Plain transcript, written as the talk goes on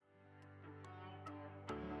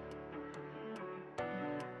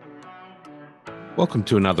Welcome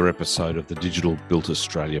to another episode of the Digital Built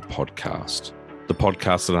Australia podcast, the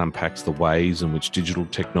podcast that unpacks the ways in which digital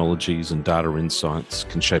technologies and data insights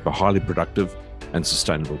can shape a highly productive and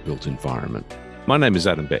sustainable built environment. My name is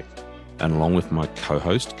Adam Beck, and along with my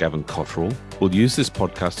co-host, Gavin Cottrell, we'll use this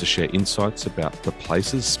podcast to share insights about the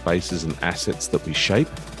places, spaces, and assets that we shape,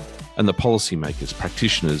 and the policymakers,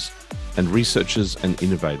 practitioners, and researchers and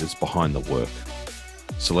innovators behind the work.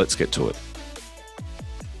 So let's get to it.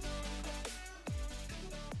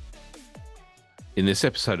 In this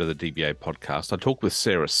episode of the DBA podcast, I talk with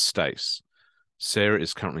Sara Stace. Sara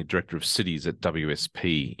is currently Director of Cities at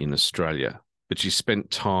WSP in Australia, but she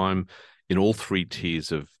spent time in all three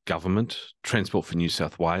tiers of government: Transport for New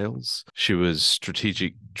South Wales. She was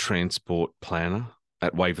Strategic Transport Planner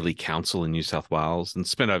at Waverley Council in New South Wales and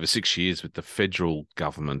spent over 6 years with the federal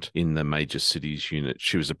government in the Major Cities Unit.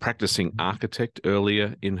 She was a practicing architect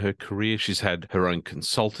earlier in her career. She's had her own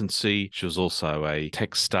consultancy. She was also a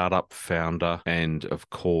tech startup founder and, of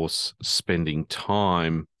course, spending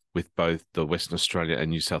time with both the Western Australia and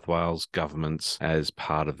New South Wales governments as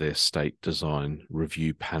part of their state design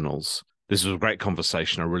review panels. This was a great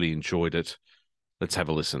conversation. I really enjoyed it. Let's have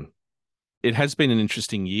a listen. It has been an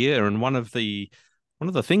interesting year, and one of the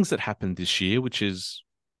things that happened this year, which is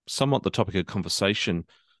somewhat the topic of conversation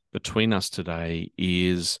between us today,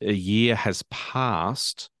 is a year has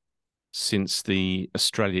passed since the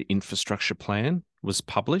Australia Infrastructure Plan was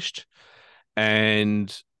published.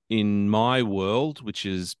 And in my world, which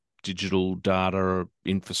is digital data,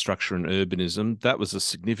 infrastructure, and urbanism, that was a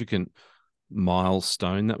significant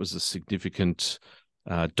milestone. That was a significant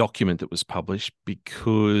document that was published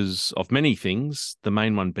because of many things, the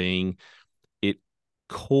main one being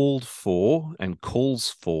called for and calls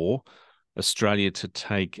for Australia to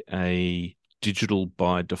take a digital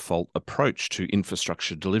by default approach to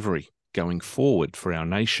infrastructure delivery going forward for our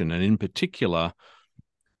nation. And in particular,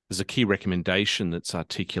 there's a key recommendation that's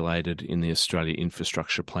articulated in the Australia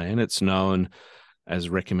Infrastructure Plan. It's known as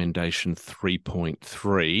Recommendation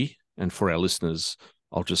 3.3. And for our listeners,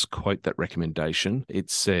 I'll just quote that recommendation. It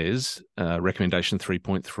says, Recommendation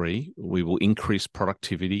 3.3, we will increase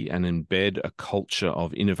productivity and embed a culture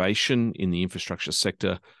of innovation in the infrastructure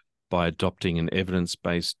sector by adopting an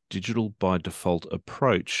evidence-based digital by default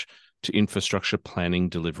approach to infrastructure planning,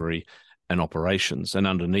 delivery, and operations. And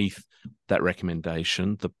underneath that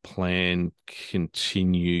recommendation, the plan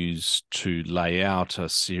continues to lay out a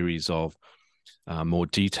series of more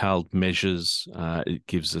detailed measures. It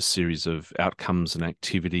gives a series of outcomes and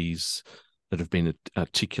activities that have been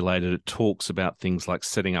articulated. It talks about things like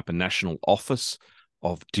setting up a national office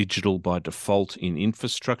of digital by default in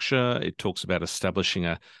infrastructure. It talks about establishing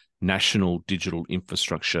a national digital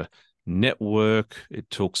infrastructure network. It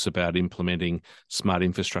talks about implementing smart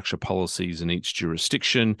infrastructure policies in each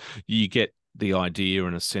jurisdiction. You get the idea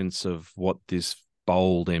and a sense of what this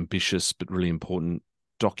bold, ambitious, but really important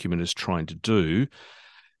document is trying to do.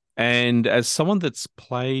 And as someone that's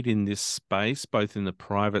played in this space, both in the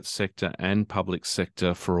private sector and public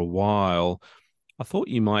sector for a while, I thought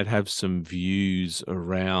you might have some views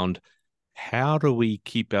around how do we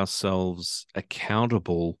keep ourselves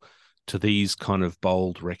accountable to these kind of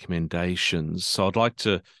bold recommendations. So I'd like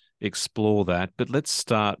to explore that, but let's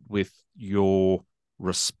start with your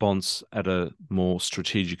response at a more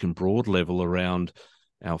strategic and broad level around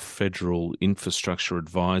our federal infrastructure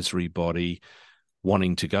advisory body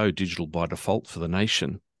wanting to go digital by default for the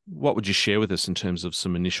nation. What would you share with us in terms of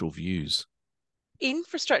some initial views?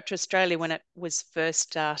 Infrastructure Australia, when it was first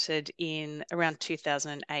started in around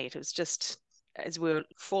 2008, it was just as we were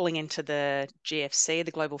falling into the GFC,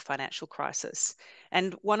 the global financial crisis.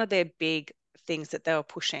 And one of their big things that they were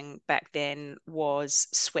pushing back then was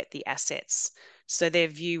sweat the assets. So their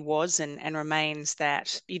view was and remains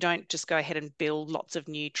that you don't just go ahead and build lots of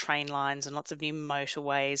new train lines and lots of new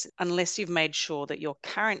motorways unless you've made sure that your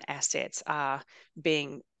current assets are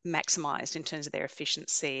being maximized in terms of their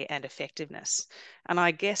efficiency and effectiveness. And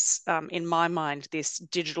I guess in my mind, this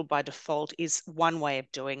digital by default is one way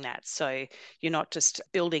of doing that. So you're not just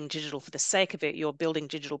building digital for the sake of it, you're building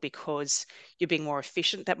digital because you're being more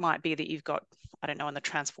efficient. That might be that you've got, I don't know, in the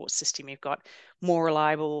transport system, you've got more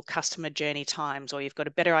reliable customer journey times, or you've got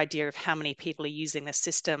a better idea of how many people are using the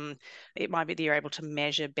system. It might be that you're able to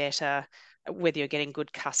measure better whether you're getting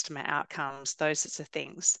good customer outcomes, those sorts of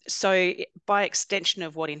things. So by extension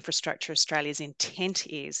of what Infrastructure Australia's intent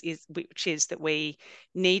is which is that we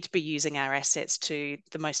need to be using our assets to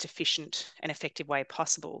the most efficient and effective way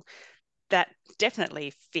possible, that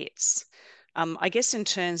definitely fits. I guess in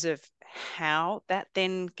terms of how that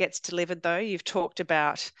then gets delivered, though, you've talked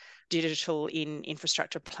about digital in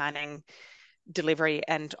infrastructure planning. delivery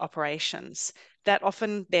and operations. That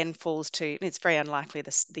often then falls to, it's very unlikely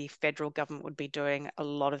the federal government would be doing a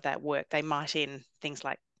lot of that work. They might in things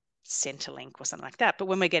like Centrelink or something like that. But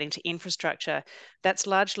when we're getting to infrastructure, that's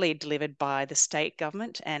largely delivered by the state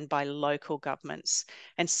government and by local governments.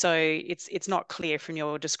 And so it's not clear from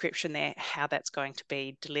your description there how that's going to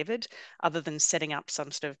be delivered, other than setting up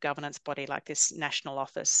some sort of governance body like this National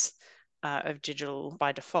Office of Digital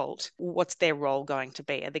by default. What's their role going to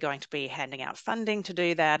be? Are they going to be handing out funding to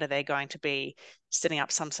do that? Are they going to be setting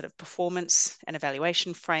up some sort of performance and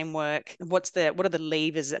evaluation framework? What are the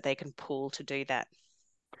levers that they can pull to do that?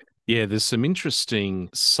 Yeah, there's some interesting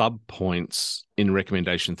sub-points in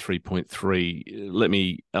recommendation 3.3. Let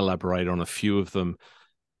me elaborate on a few of them.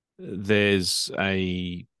 There's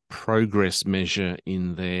a progress measure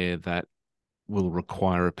in there that will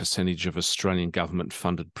require a percentage of Australian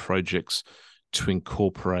government-funded projects to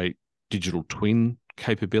incorporate digital twin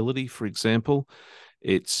capability, for example.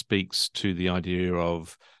 It speaks to the idea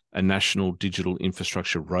of a national digital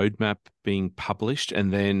infrastructure roadmap being published,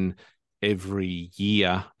 and then every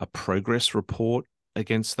year a progress report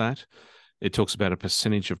against that. It talks about a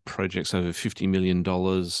percentage of projects over $50 million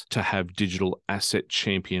to have digital asset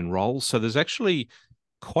champion roles. So there's actually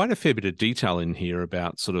quite a fair bit of detail in here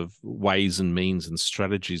about sort of ways and means and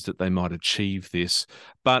strategies that they might achieve this.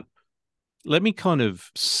 But let me kind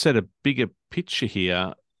of set a bigger picture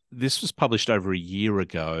here. This was published over a year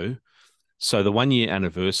ago. So the 1 year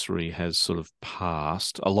anniversary has sort of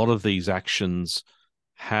passed. A lot of these actions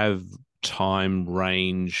have time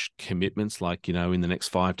range commitments, like, in the next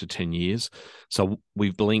 5 to 10 years. So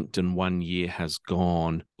we've blinked and 1 year has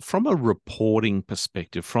gone. From a reporting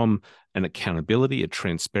perspective, from an accountability, a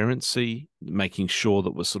transparency, making sure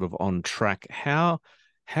that we're sort of on track, how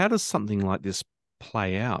does something like this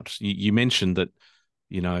play out? You mentioned that,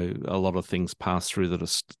 a lot of things pass through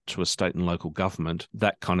that to a state and local government.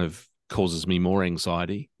 That kind of causes me more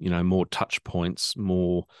anxiety, more touch points,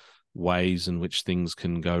 more ways in which things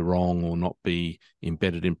can go wrong or not be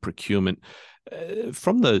embedded in procurement.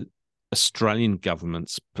 From the Australian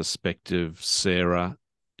government's perspective, Sarah,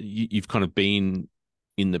 you've kind of been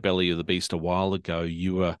in the belly of the beast a while ago.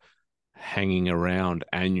 You were hanging around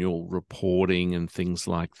annual reporting and things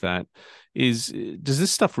like that. Does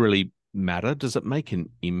this stuff really matter? Does it make an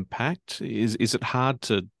impact? Is it hard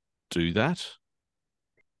to do that?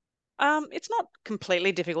 It's not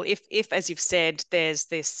completely difficult. If, as you've said, there's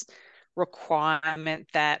this requirement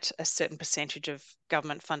that a certain percentage of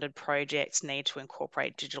government-funded projects need to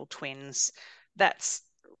incorporate digital twins, that's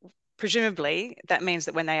presumably that means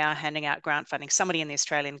that when they are handing out grant funding, somebody in the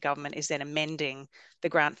Australian government is then amending the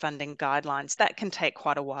grant funding guidelines. That can take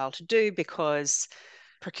quite a while to do because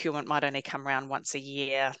procurement might only come around once a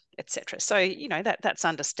year, etc. So, that's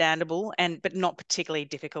understandable but not particularly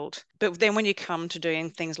difficult. But then when you come to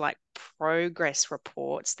doing things like progress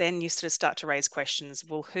reports, then you sort of start to raise questions.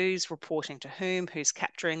 Well, who's reporting to whom? Who's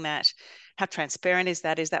capturing that? How transparent is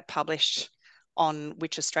that? Is that published on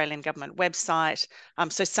which Australian government website?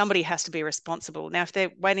 So somebody has to be responsible. Now, if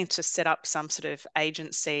they're waiting to set up some sort of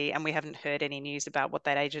agency and we haven't heard any news about what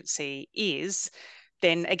that agency is,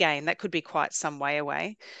 then again, that could be quite some way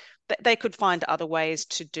away. They could find other ways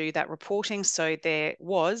to do that reporting. So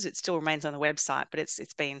it still remains on the website, but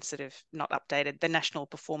it's been sort of not updated. The National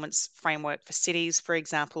Performance Framework for Cities, for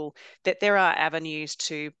example, that there are avenues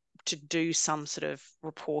to do some sort of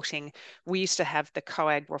reporting. We used to have the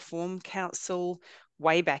COAG Reform Council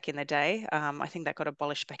way back in the day. I think that got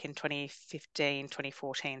abolished back in 2015,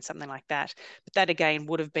 2014, something like that. But that again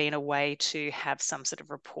would have been a way to have some sort of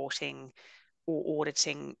reporting or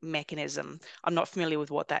auditing mechanism. I'm not familiar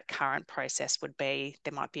with what that current process would be.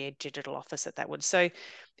 There might be a digital office that would. So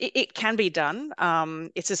it can be done.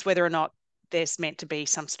 It's just whether or not there's meant to be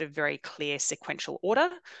some sort of very clear sequential order,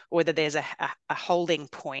 or whether there's a holding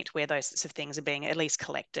point where those sorts of things are being at least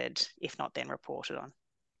collected, if not then reported on.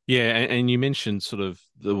 Yeah, and you mentioned sort of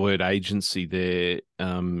the word agency there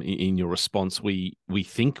in your response. We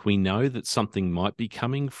think we know that something might be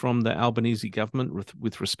coming from the Albanese government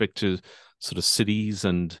with respect to sort of cities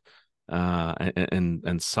and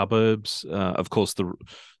suburbs. Of course,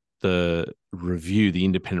 the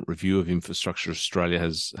independent review of Infrastructure Australia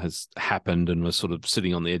has happened, and we're sort of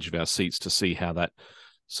sitting on the edge of our seats to see how that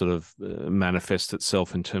sort of manifests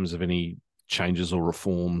itself in terms of any changes or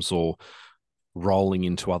reforms or rolling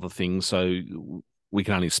into other things. So we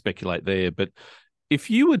can only speculate there. But if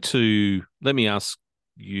you were to, let me ask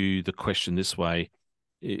you the question this way.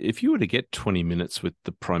 If you were to get 20 minutes with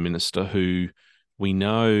the Prime Minister, who we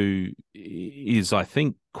know is, I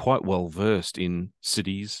think, quite well versed in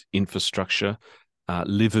cities, infrastructure,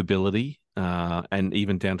 livability, and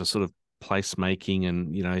even down to sort of placemaking,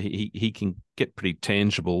 and he can get pretty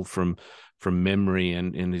tangible from memory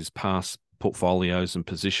and in his past portfolios and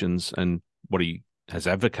positions and what he has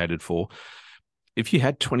advocated for. If you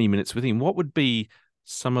had 20 minutes with him, what would be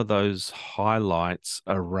some of those highlights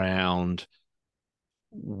around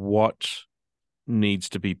what needs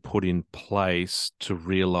to be put in place to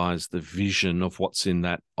realize the vision of what's in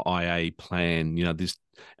that IA plan?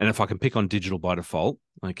 And if I can pick on digital by default,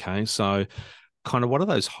 okay, so kind of what are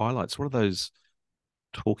those highlights? What are those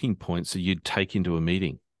talking points that you'd take into a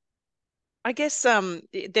meeting? I guess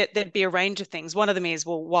there'd be a range of things. One of them is,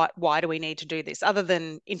 well, why do we need to do this? Other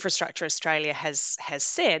than Infrastructure Australia has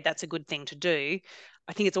said that's a good thing to do,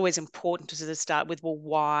 I think it's always important to sort of start with, well,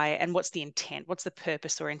 why and what's the intent? What's the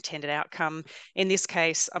purpose or intended outcome? In this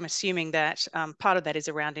case, I'm assuming that part of that is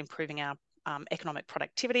around improving our economic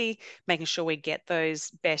productivity, making sure we get those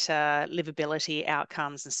better livability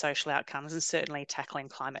outcomes and social outcomes, and certainly tackling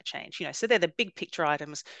climate change. So they're the big picture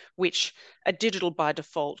items, which a digital by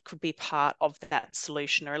default could be part of that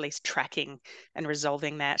solution, or at least tracking and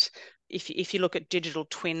resolving that. If you look at digital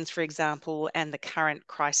twins, for example, and the current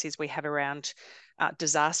crises we have around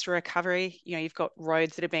disaster recovery, you've got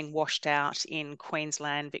roads that are being washed out in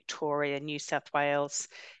Queensland, Victoria, New South Wales,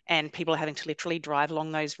 and people are having to literally drive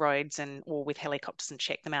along those roads or with helicopters and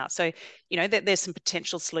check them out. So, there's some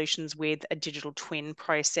potential solutions with a digital twin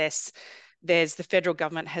process. The federal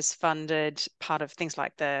government has funded part of things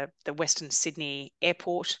like the Western Sydney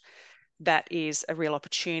Airport. That is a real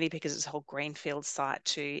opportunity because it's a whole greenfield site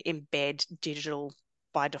to embed digital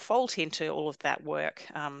by default into all of that work.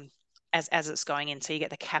 As it's going in. So you get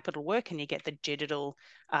the capital work and you get the digital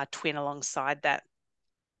twin alongside that.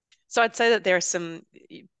 So I'd say that there are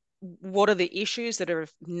what are the issues that are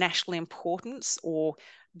of national importance, or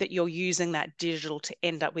that you're using that digital to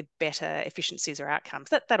end up with better efficiencies or outcomes?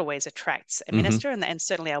 That always attracts a minister, and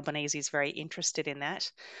certainly Albanese is very interested in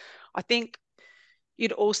that. I think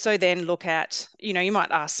you'd also then look at, you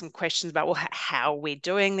might ask some questions about, well, how are we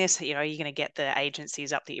doing this? Are you going to get the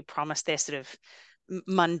agencies up that you promised? They're sort of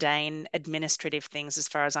mundane administrative things as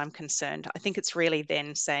far as I'm concerned. I think it's really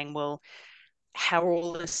then saying, well, how are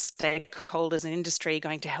all the stakeholders and industry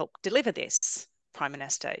going to help deliver this, Prime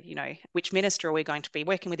Minister? Which minister are we going to be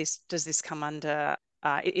working with? Does this come under,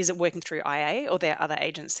 is it working through IA, or there are other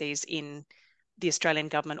agencies in the Australian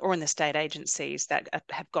government or in the state agencies that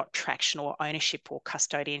have got traction or ownership or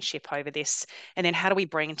custodianship over this? And then how do we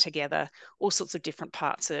bring together all sorts of different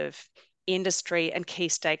parts of industry and key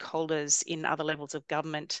stakeholders in other levels of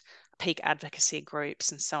government, peak advocacy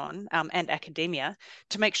groups and so on, and academia,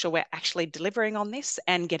 to make sure we're actually delivering on this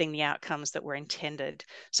and getting the outcomes that were intended?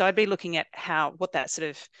 So I'd be looking at what that sort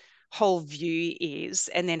of whole view is,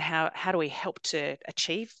 and then how do we help to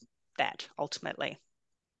achieve that ultimately?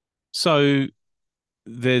 So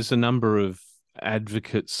there's a number of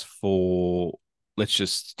advocates for, let's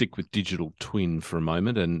just stick with digital twin for a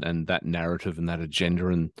moment, and that narrative and that agenda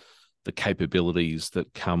and the capabilities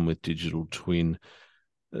that come with digital twin.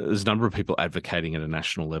 There's a number of people advocating at a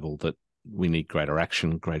national level that we need greater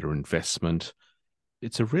action, greater investment.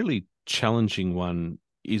 It's a really challenging one,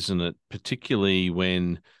 isn't it? Particularly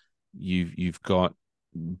when you've got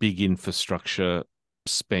big infrastructure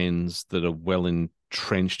spends that are well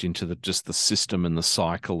entrenched into just the system and the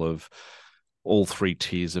cycle of all three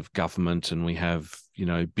tiers of government, and we have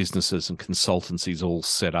businesses and consultancies all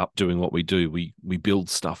set up doing what we do. We build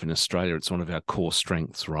stuff in Australia. It's one of our core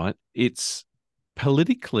strengths, right? It's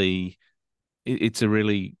politically, it's a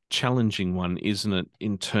really challenging one, isn't it,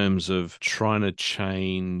 in terms of trying to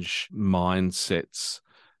change mindsets,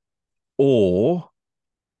 or,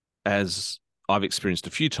 as I've experienced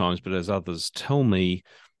a few times, but as others tell me,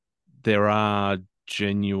 there are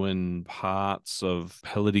genuine parts of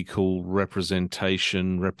political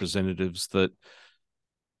representatives that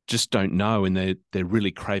just don't know, and they're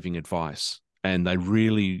really craving advice, and they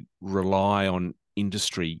really rely on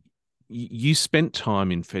industry. You spent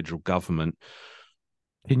time in federal government.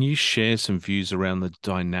 Can you share some views around the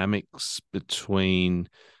dynamics between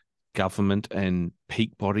government and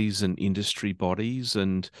peak bodies and industry bodies?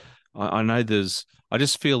 And I know I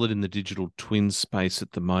just feel that in the digital twin space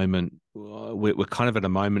at the moment, we're kind of at a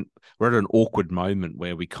moment, we're at an awkward moment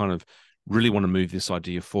where we kind of really want to move this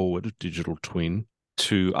idea forward, digital twin.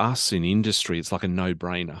 To us in industry, it's like a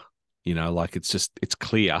no-brainer, like it's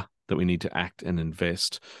clear that we need to act and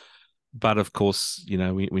invest. But of course,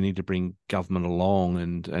 we need to bring government along,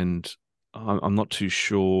 and I'm not too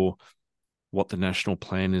sure what the national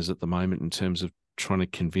plan is at the moment in terms of trying to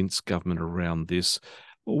convince government around this.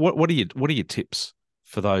 What are your tips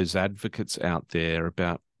for those advocates out there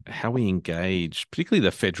about how we engage, particularly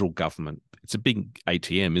the federal government? It's a big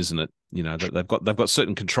ATM, isn't it? that they've got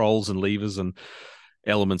certain controls and levers and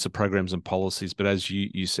elements of programs and policies. But as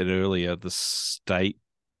you said earlier, the state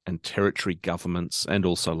and territory governments and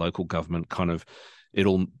also local government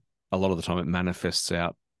a lot of the time it manifests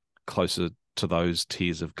out closer to those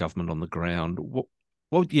tiers of government on the ground. What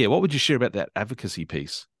would you share about that advocacy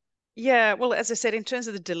piece? Yeah, well, as I said, in terms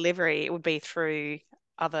of the delivery, it would be through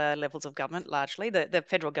other levels of government largely. The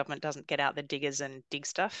federal government doesn't get out the diggers and dig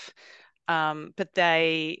stuff. But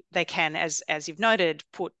they can, as you've noted,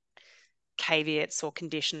 put caveats or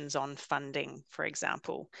conditions on funding, for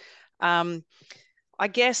example. I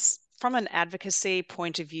guess from an advocacy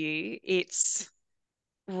point of view, it's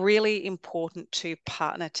really important to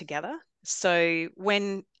partner together. So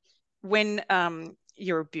when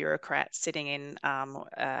you're a bureaucrat sitting in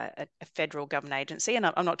a federal government agency, and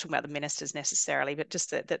I'm not talking about the ministers necessarily, but just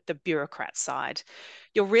the bureaucrat side,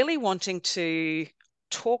 you're really wanting to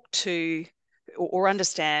talk to or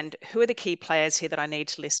understand who are the key players here that I need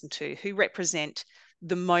to listen to, who represent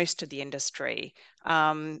the most of the industry.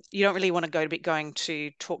 You don't really want to going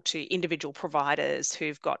to talk to individual providers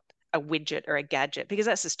who've got a widget or a gadget, because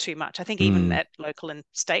that's just too much. I think even at local and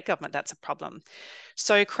state government, that's a problem.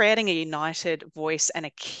 So creating a united voice and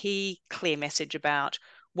a key, clear message about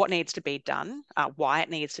what needs to be done, why it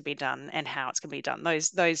needs to be done, and how it's going to be done.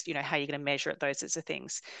 Those, how you're going to measure it, those sorts of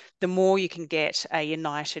things. The more you can get a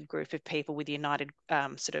united group of people with united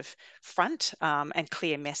sort of front and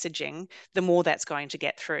clear messaging, the more that's going to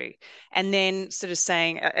get through. And then sort of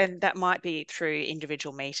saying, and that might be through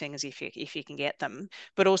individual meetings if you can get them,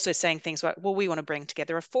 but also saying things like, well, we want to bring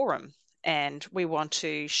together a forum, and we want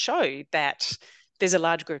to show that there's a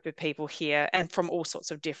large group of people here and from all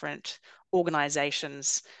sorts of different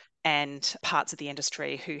organizations and parts of the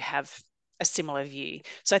industry who have a similar view.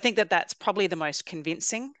 So I think that that's probably the most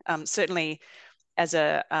convincing. Certainly as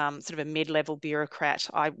a sort of a mid-level bureaucrat,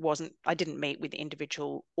 I didn't meet with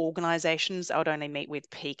individual organizations. I would only meet with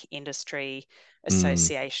peak industry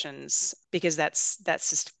associations, because that's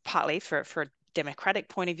just partly for a democratic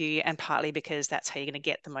point of view, and partly because that's how you're going to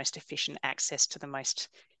get the most efficient access to the most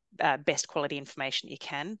best quality information you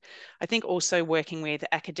can. I think also working with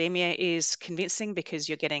academia is convincing, because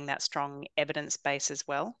you're getting that strong evidence base as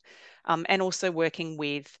well. And also working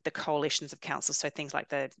with the coalitions of councils, so things like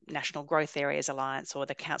the National Growth Areas Alliance or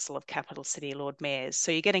the Council of Capital City Lord Mayors.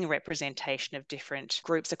 So you're getting a representation of different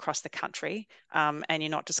groups across the country, and you're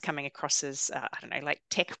not just coming across as, I don't know, like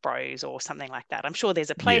tech bros or something like that. I'm sure there's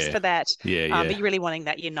a place for that, but you're really wanting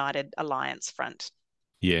that united alliance front.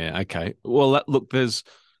 Yeah, okay. Well, look, there's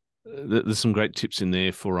some great tips in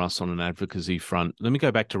there for us on an advocacy front. Let me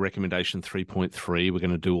go back to recommendation 3.3. We're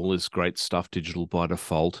going to do all this great stuff digital by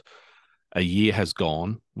default. A year has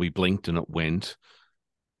gone. We blinked and it went.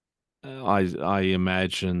 I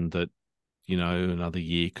imagine that, another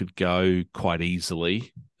year could go quite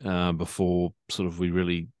easily before sort of we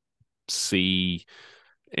really see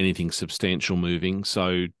anything substantial moving.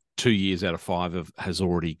 So 2 years out of 5 has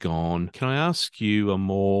already gone. Can I ask you a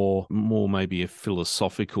more maybe a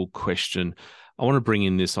philosophical question? I want to bring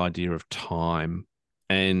in this idea of time,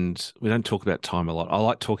 and we don't talk about time a lot. I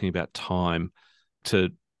like talking about time to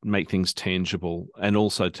make things tangible and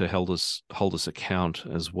also to hold us account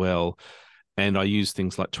as well. And I use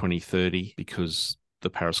things like 2030 because the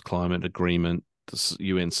Paris Climate Agreement, the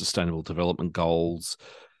UN Sustainable Development Goals,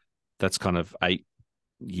 that's kind of 8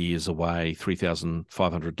 years away,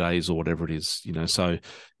 3,500 days or whatever it is, so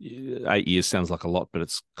 8 years sounds like a lot, but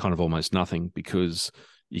it's kind of almost nothing, because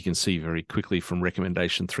you can see very quickly from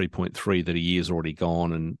recommendation 3.3 that a year's already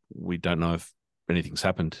gone and we don't know if anything's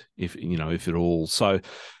happened, if at all. So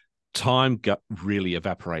time really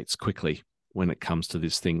evaporates quickly when it comes to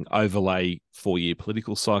this thing. Overlay 4-year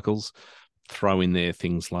political cycles, throw in there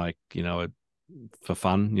things like, for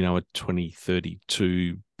fun, a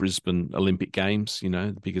 2032 Brisbane Olympic Games,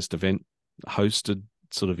 the biggest event hosted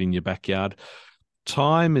sort of in your backyard.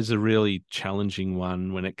 Time is a really challenging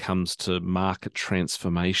one when it comes to market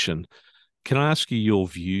transformation. Can I ask you your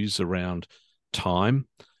views around time,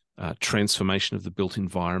 transformation of the built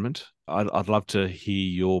environment? I'd love to hear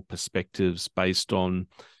your perspectives based on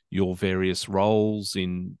your various roles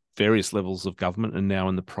in various levels of government and now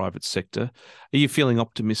in the private sector. Are you feeling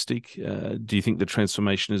optimistic? Do you think the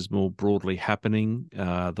transformation is more broadly happening?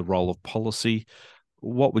 The role of policy?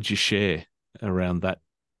 What would you share around that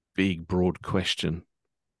big, broad question?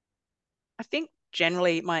 I think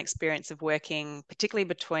generally my experience of working, particularly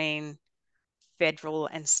between federal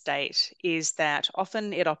and state, is that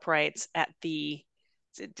often it operates at the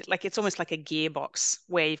like it's almost like a gearbox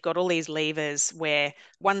where you've got all these levers where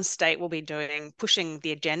one state will be pushing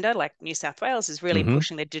the agenda, like New South Wales is really Mm-hmm.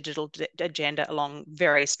 pushing the digital agenda along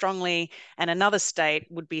very strongly, and another state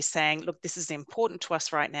would be saying, look, this is important to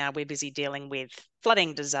us right now, we're busy dealing with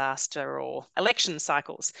flooding disaster or election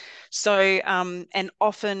cycles. So and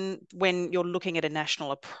often when you're looking at a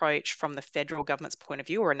national approach from the federal government's point of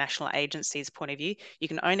view or a national agency's point of view, you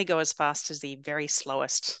can only go as fast as the very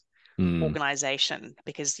slowest Mm. organization,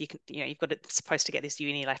 because you've got it supposed to get this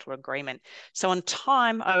unilateral agreement. So on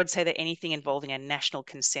time, I would say that anything involving a national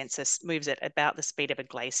consensus moves at about the speed of a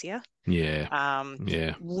glacier. Yeah. um,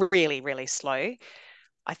 Yeah. Really, really slow.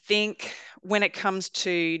 I think when it comes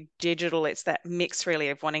to digital, it's that mix really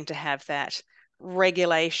of wanting to have that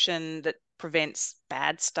regulation that prevents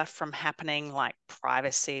bad stuff from happening, like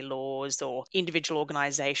privacy laws or individual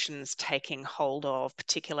organizations taking hold of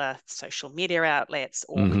particular social media outlets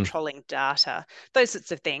or Mm-hmm. controlling data, those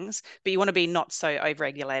sorts of things. But you want to be not so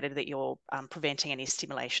overregulated that you're preventing any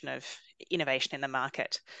stimulation of innovation in the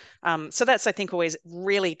market. So that's, I think, always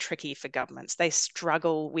really tricky for governments. They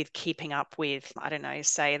struggle with keeping up with, I don't know,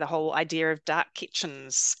 say the whole idea of dark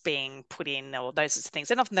kitchens being put in or those sorts of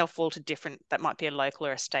things. And often they'll fall to different, that might be a local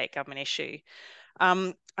or a state government issue.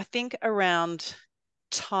 I think around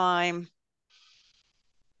time,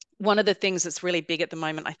 one of the things that's really big at the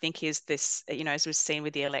moment, I think, is this, as we've seen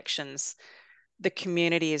with the elections, the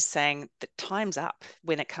community is saying that time's up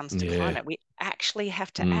when it comes to Yeah. climate. We actually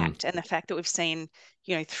have to Mm. act. And the fact that we've seen,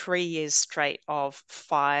 3 years straight of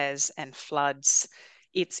fires and floods,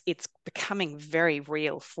 it's becoming very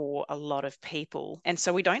real for a lot of people. And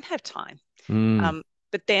so we don't have time. Mm. Um,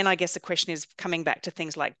 but then I guess the question is, coming back to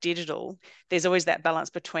things like digital, there's always that balance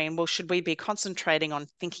between, well, should we be concentrating on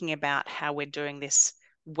thinking about how we're doing this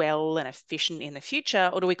well and efficient in the future,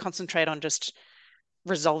 or do we concentrate on just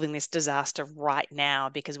resolving this disaster right now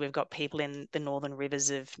because we've got people in the northern rivers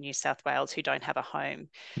of New South Wales who don't have a home?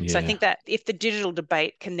 So I Yeah. think that if the digital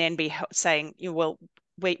debate can then be saying, well,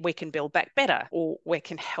 we can build back better, or we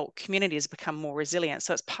can help communities become more resilient.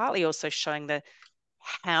 So it's partly also showing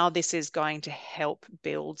how this is going to help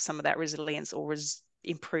build some of that resilience or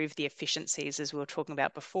improve the efficiencies, as we were talking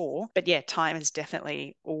about before. But yeah, time is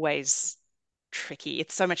definitely always tricky.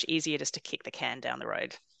 It's so much easier just to kick the can down the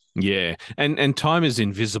road. Yeah. And time is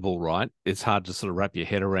invisible, right? It's hard to sort of wrap your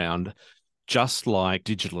head around, just like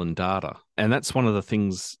digital and data. And that's one of the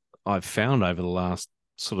things I've found over the last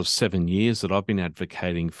sort of 7 years that I've been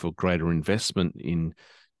advocating for greater investment in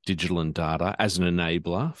digital and data as an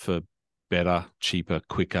enabler for better, cheaper,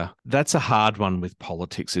 quicker. That's a hard one with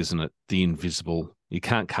politics, isn't it? The invisible. You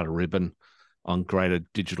can't cut a ribbon on greater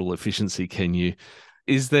digital efficiency, can you?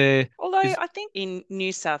 Is there Although is I think in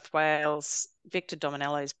New South Wales, Victor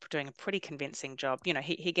Dominello is doing a pretty convincing job.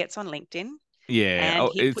 He gets on LinkedIn yeah, and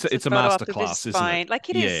oh, he it's puts a it's a photo master up of his class, isn't it? phone. Like,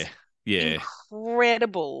 it Yeah. is Yeah.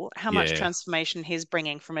 incredible how much Yeah. transformation he's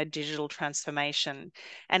bringing from a digital transformation.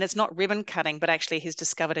 And it's not ribbon cutting, but actually he's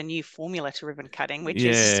discovered a new formula to ribbon cutting, which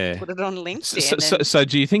is Yeah. put it on So, so, LinkedIn. so, And so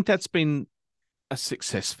do you think that's been a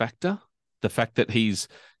success factor? The fact that he's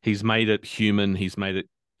made it human, he's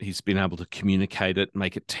been able to communicate it,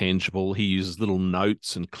 make it tangible. He uses little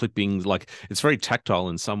notes and clippings. Like, it's very tactile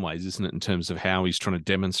in some ways, isn't it, in terms of how he's trying to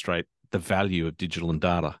demonstrate the value of digital and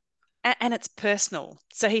data? and it's personal.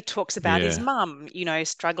 So he talks about his Yeah. mum,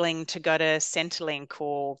 struggling to go to Centrelink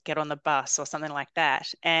or get on the bus or something like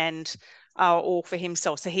that. And or for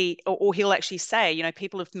himself. So or he'll actually say,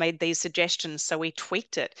 people have made these suggestions, so we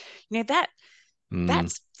tweaked it. That Mm.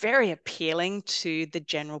 that's very appealing to the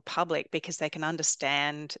general public because they can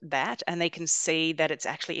understand that and they can see that it's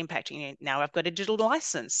actually impacting you. Now I've got a digital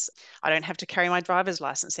license. I don't have to carry my driver's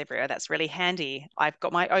license everywhere. That's really handy. I've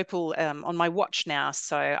got my Opal on my watch now,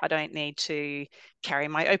 so I don't need to carry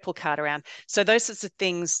my Opal card around. So those sorts of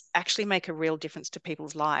things actually make a real difference to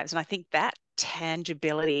people's lives. And I think that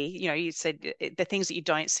tangibility, you said the things that you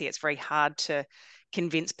don't see, it's very hard to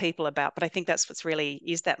convince people about. But I think that's what's really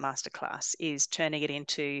is that masterclass, is turning it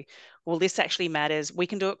into, well, this actually matters. We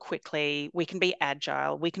can do it quickly. We can be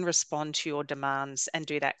agile. We can respond to your demands and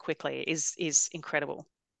do that quickly is incredible.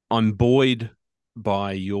 I'm buoyed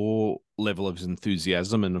by your level of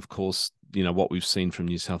enthusiasm and, of course, what we've seen from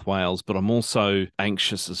New South Wales, but I'm also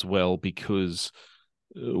anxious as well because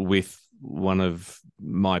with one of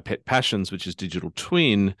my pet passions, which is digital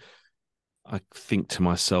twin, I think to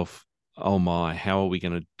myself, oh my, how are we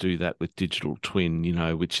going to do that with digital twin,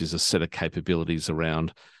 which is a set of capabilities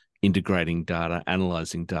around integrating data,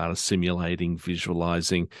 analyzing data, simulating,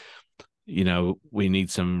 visualizing. We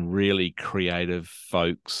need some really creative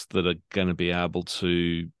folks that are going to be able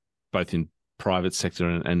to both in private sector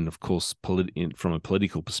and of course, from a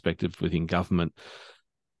political perspective within government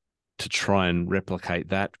to try and replicate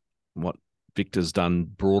that, what Victor's done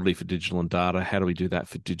broadly for digital and data. How do we do that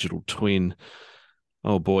for digital twin?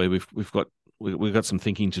 Oh boy, we've got some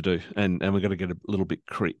thinking to do, and we've got to get a little bit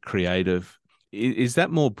creative. Is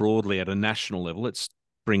that more broadly at a national level? Let's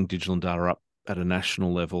bring digital and data up at a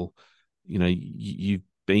national level. You know, you've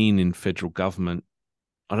been in federal government.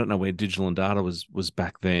 I don't know where digital and data was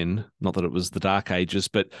back then. Not that it was the dark ages,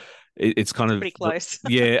 but it's kind of pretty close.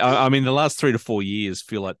 Yeah, I mean, the last 3 to 4 years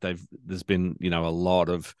feel like there's been, you know, a lot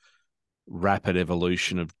of rapid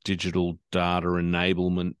evolution of digital data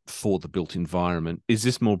enablement for the built environment. Is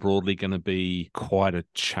this more broadly going to be quite a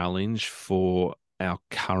challenge for our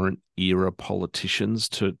current era politicians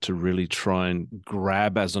to really try and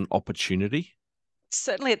grab as an opportunity?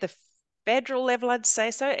 Certainly at the federal level, I'd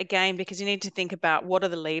say so. Again, because you need to think about what are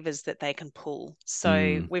the levers that they can pull.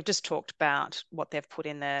 So we've just talked about what they've put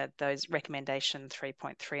in those recommendation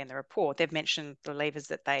 3.3 in the report. They've mentioned the levers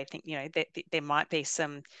that they think, you know, there might be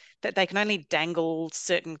some that they can only dangle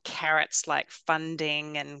certain carrots like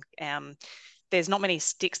funding, and there's not many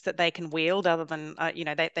sticks that they can wield other than you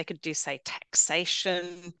know, they could do, say,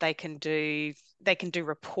 taxation, they can do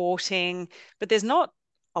reporting, but there's not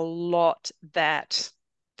a lot that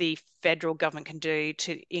the federal government can do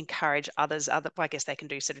to encourage others. I guess they can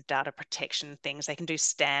do sort of data protection things. They can do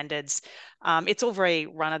standards. It's all very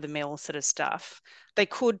run-of-the-mill sort of stuff. They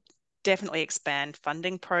could definitely expand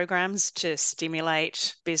funding programs to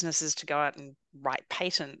stimulate businesses to go out and write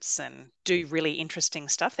patents and do really interesting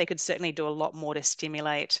stuff. They could certainly do a lot more to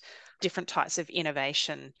stimulate different types of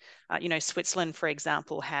innovation. You know, Switzerland, for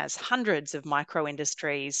example, has hundreds of micro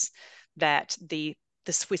industries that the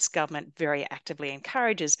Swiss government very actively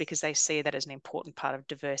encourages because they see that as an important part of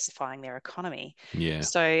diversifying their economy. Yeah.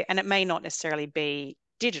 So, and it may not necessarily be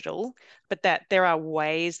digital, but that there are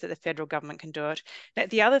ways that the federal government can do it. Now,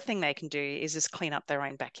 the other thing they can do is just clean up their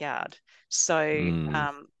own backyard.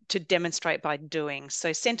 So to demonstrate by doing. So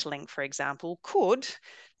Centrelink, for example, could,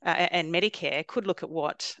 and Medicare could look at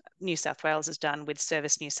what New South Wales has done with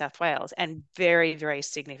Service New South Wales and very, very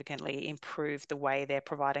significantly improve the way they're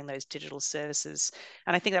providing those digital services.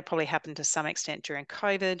 And I think that probably happened to some extent during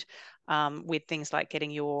COVID with things like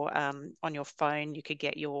getting your, on your phone, you could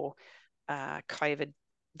get your COVID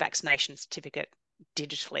vaccination certificate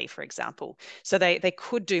digitally, for example. So they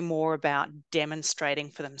could do more about demonstrating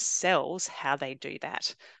for themselves how they do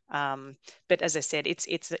that. But as I said, it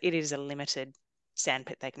is a limited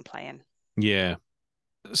sandpit they can play in. Yeah.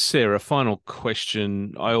 Sarah, final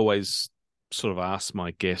question. I always sort of ask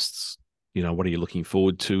my guests, you know, what are you looking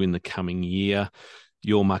forward to in the coming year?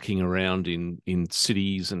 You're mucking around in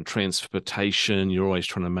cities and transportation. You're always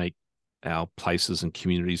trying to make our places and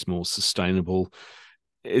communities more sustainable.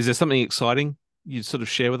 Is there something exciting you'd sort of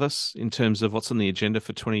share with us in terms of what's on the agenda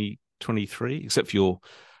for 2023, except for your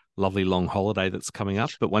lovely long holiday that's coming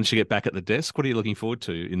up? But once you get back at the desk, what are you looking forward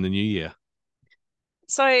to in the new year?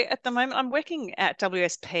 So at the moment, I'm working at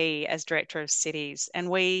WSP as Director of Cities, and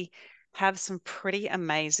we have some pretty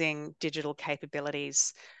amazing digital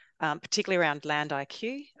capabilities, particularly around Land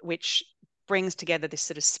IQ, which brings together this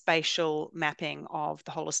sort of spatial mapping of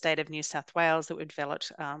the whole estate of New South Wales that we've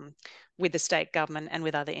developed with the state government and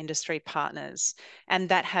with other industry partners. And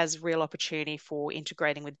that has real opportunity for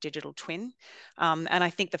integrating with digital twin. And I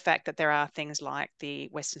think the fact that there are things like the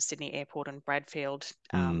Western Sydney Airport and Bradfield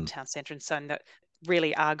Town Centre and so on that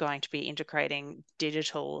really are going to be integrating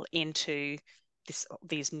digital into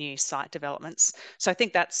these new site developments. So I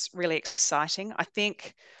think that's really exciting. I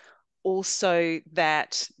think also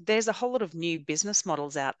that there's a whole lot of new business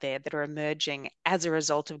models out there that are emerging as a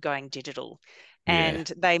result of going digital. Yeah.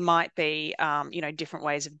 And they might be, you know, different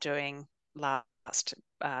ways of doing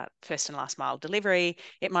first and last mile delivery.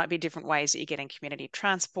 It might be different ways that you're getting community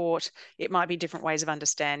transport. It might be different ways of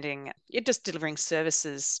understanding, you're just delivering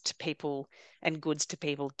services to people and goods to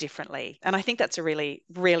people differently. And I think that's a really,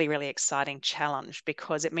 really, really exciting challenge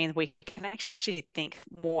because it means we can actually think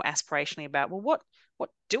more aspirationally about, well, what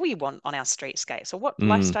do we want on our streetscapes, or what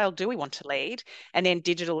lifestyle do we want to lead? And then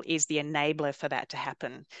digital is the enabler for that to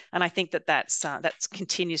happen. And I think that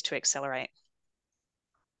continues to accelerate.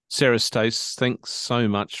 Sara Stace, thanks so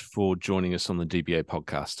much for joining us on the DBA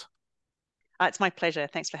podcast. It's my pleasure.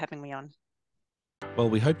 Thanks for having me on. Well,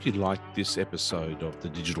 we hope you liked this episode of the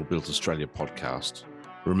Digital Built Australia podcast.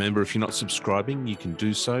 Remember, if you're not subscribing, you can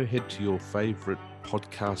do so. Head to your favourite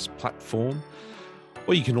podcast platform,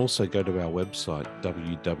 or you can also go to our website,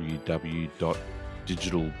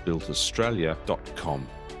 www.digitalbuiltaustralia.com.